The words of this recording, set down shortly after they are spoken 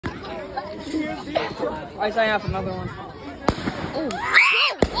I sign off another one. Oh,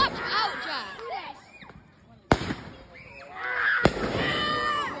 watch out, Jack.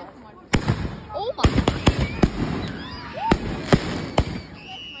 Oh my.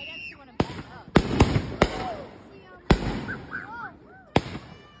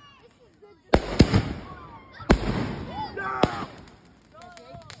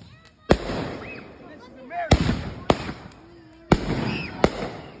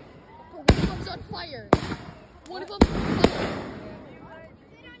 On fire. One of them on fire.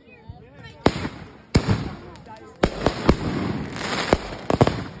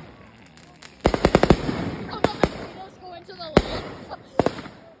 Oh, the mosquitoes go into the lake.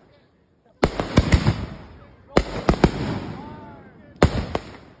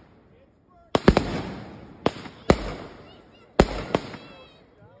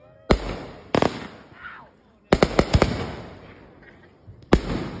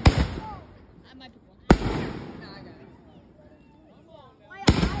 I might be one. No, I got it. My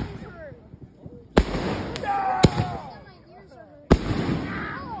eyes hurt. No! My ears are hurt.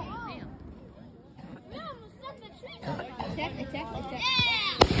 Damn. We almost set the tree. Attack.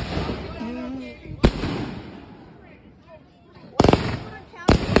 Yeah!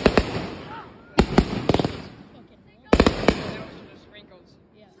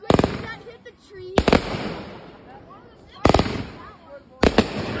 That hit the tree.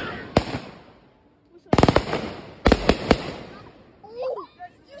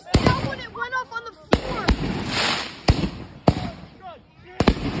 You saw when it went off on the floor.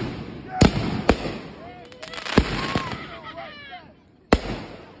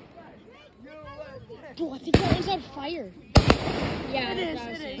 Oh, I think that is on fire. Yeah, it is.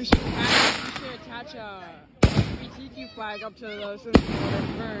 We should attach a BTQ flag up to the so that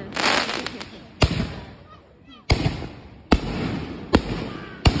it burns.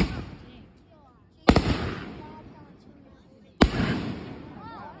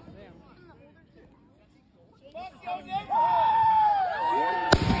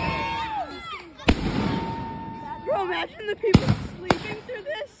 Bro, imagine the people sleeping through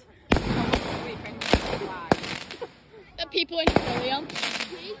this. The people in Trillium.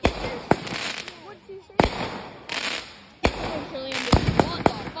 What'd you say? Trillium is what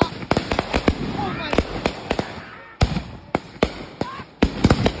the fuck? Oh my god.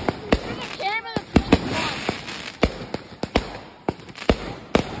 There's a camera that's really fun.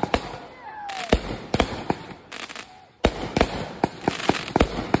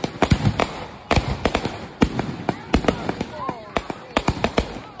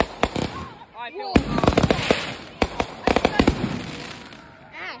 I feel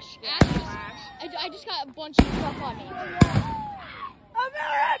Ash. I just got a bunch of stuff on me.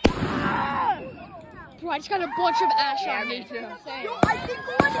 America! Bro, I just got a bunch of ash on me. me too. Yo, I think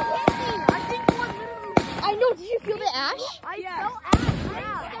one hit me. I think one literally. I know, did you feel the ash? I felt ash.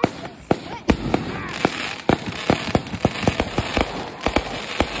 Yeah.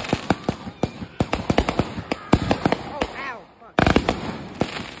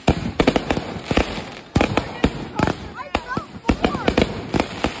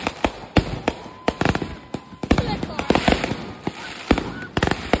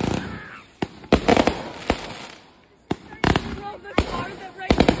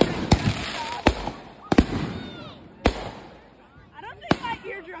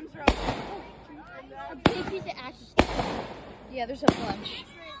 Eardrums are up. A big piece of ash is yeah, there's a bunch.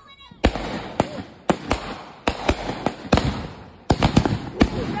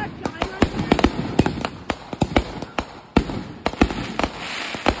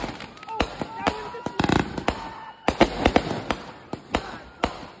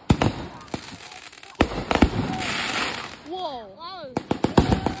 Whoa.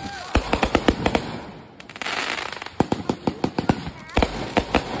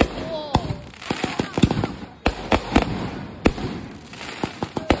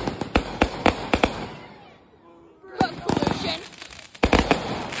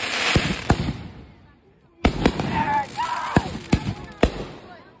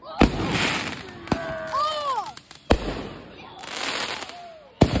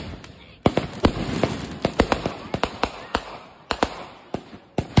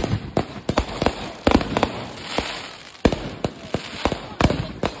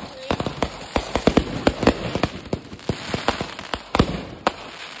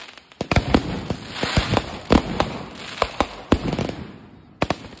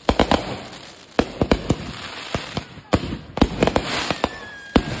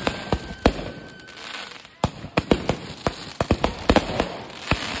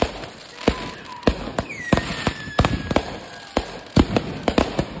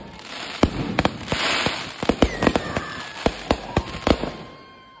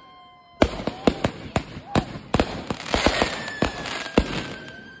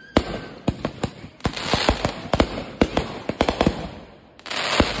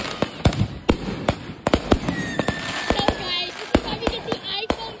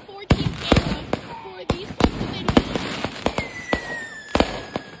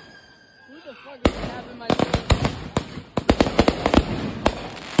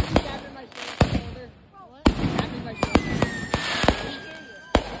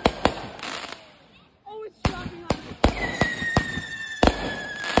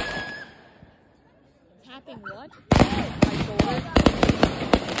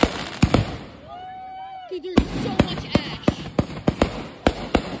 Dude, there's so much ash.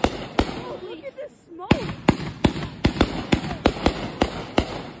 Oh, look at this smoke.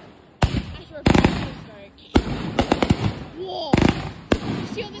 After a fire strike. Whoa. You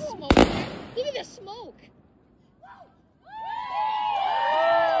see all this smoke in there? Look at the smoke.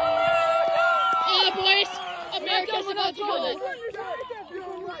 Oh, boys. America's about to go.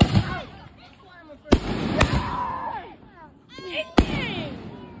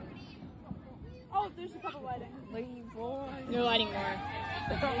 Oh, there's a couple lighting. No lighting more.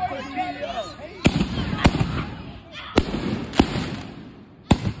 The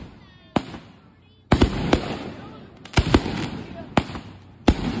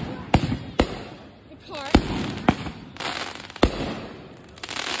car.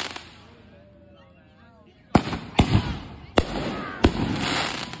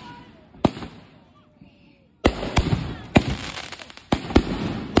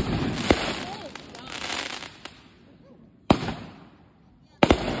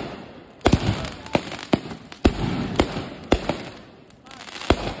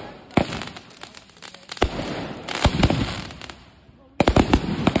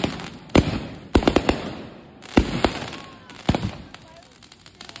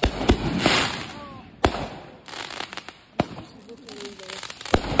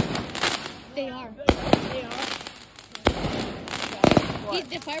 They are.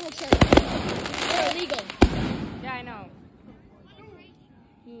 The fireworks are illegal. Yeah, I know.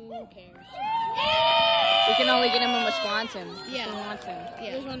 Who cares? We can only get them in Wisconsin. Yeah. Wisconsin.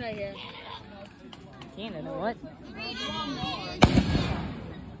 Yeah. There's one right here. Canada, what?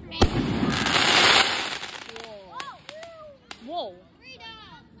 Whoa.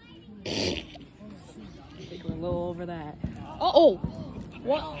 I think we're a little over that. Uh-oh.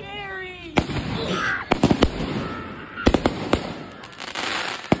 What? Scary.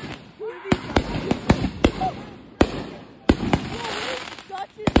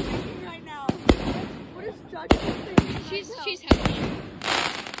 Dutch is thinking right now? What is Dutch thinking? She's happy.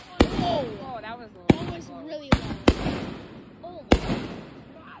 Whoa. Oh, that was That low. was really low. Oh my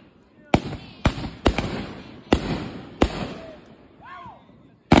God.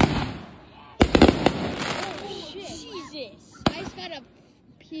 Oh shit. Jesus. I just got a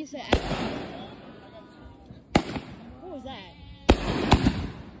piece of apple. What was that?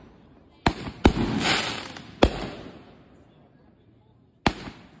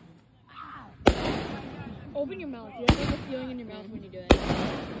 Open your mouth. You have a feeling in your mouth when you do it.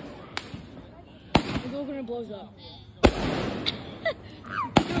 You open and it blows up. That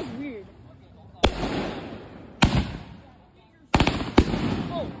was weird.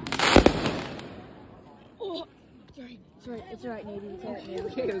 Oh. Oh. It's alright. It's alright, Navy. It's alright, Navy.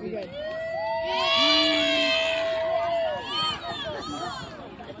 Okay, You're okay. good.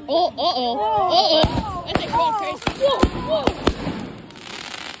 Oh, uh-oh. Uh-oh. That thing's going crazy. Whoa, whoa.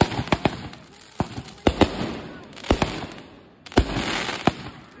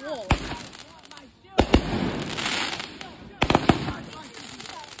 Whoa.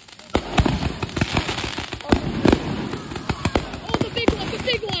 Oh, the big one, the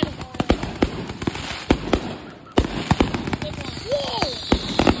big one. Whoa.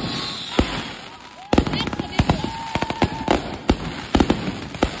 That's the big one.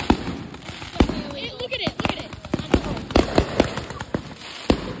 Hey, look at it, look at it.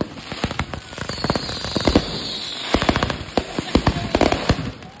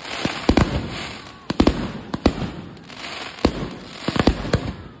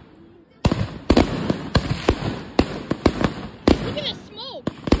 Look at the smoke.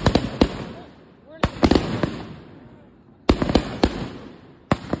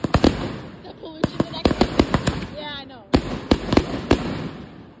 The pollution the next one. Yeah, I know.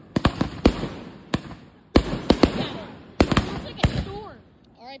 Look at it. It's like a storm.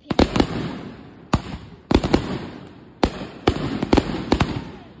 R.I.P.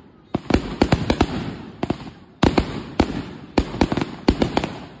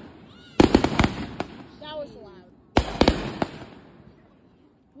 That was loud.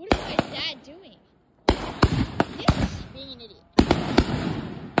 What is my dad doing? Yes, being an idiot.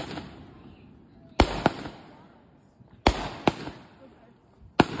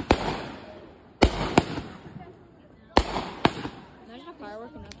 Imagine a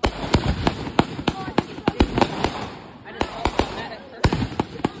firework enough. I just thought about that at first.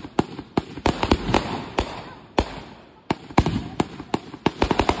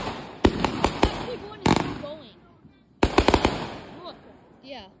 That big one is still going. Look.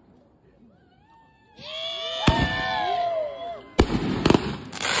 Yeah.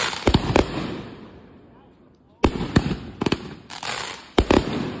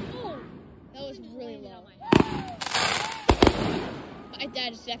 really low. My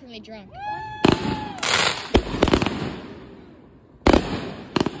dad is definitely drunk.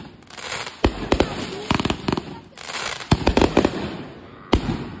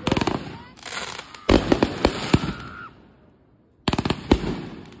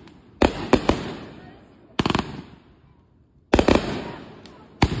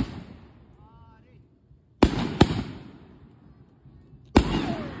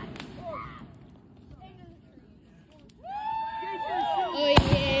 Oh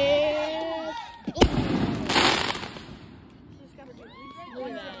yeah! Look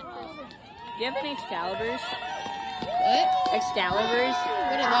at that. Do you have any Excaliburs? What? Excaliburs?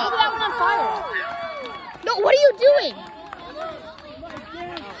 What is that? That one on fire. No, what are you doing?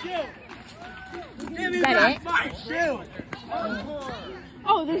 Is that it?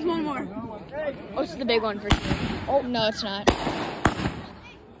 Oh, there's one more. Oh, it's the big one for sure. Oh no, it's not.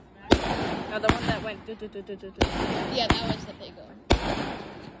 No, the one that went. Yeah, that was the big one.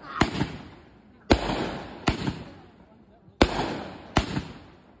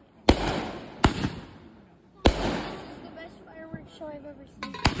 This is the best fireworks show I've ever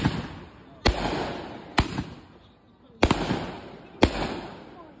seen.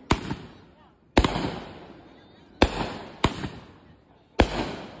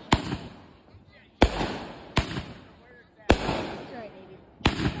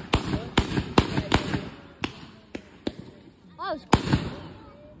 That was cool.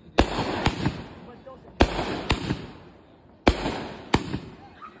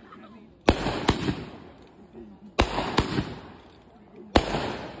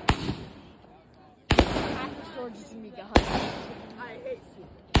 Half the store just gonna be gone. I hate you.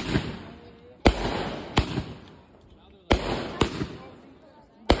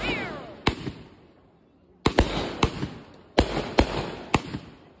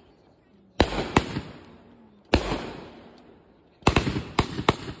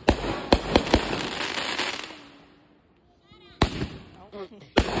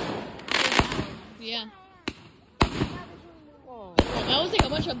 Yeah. Whoa. That was like a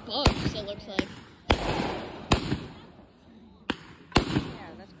bunch of bugs, it looks like.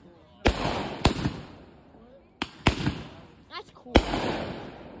 Yeah, that's cool. That's cool.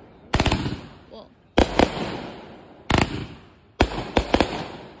 Whoa.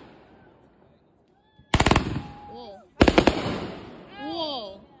 Whoa.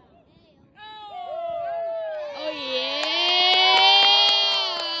 Whoa. Oh yeah.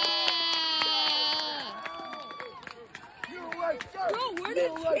 Bro, where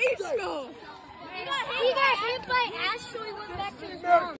did Chase go? He got hit by Ash, so he went back to his mom.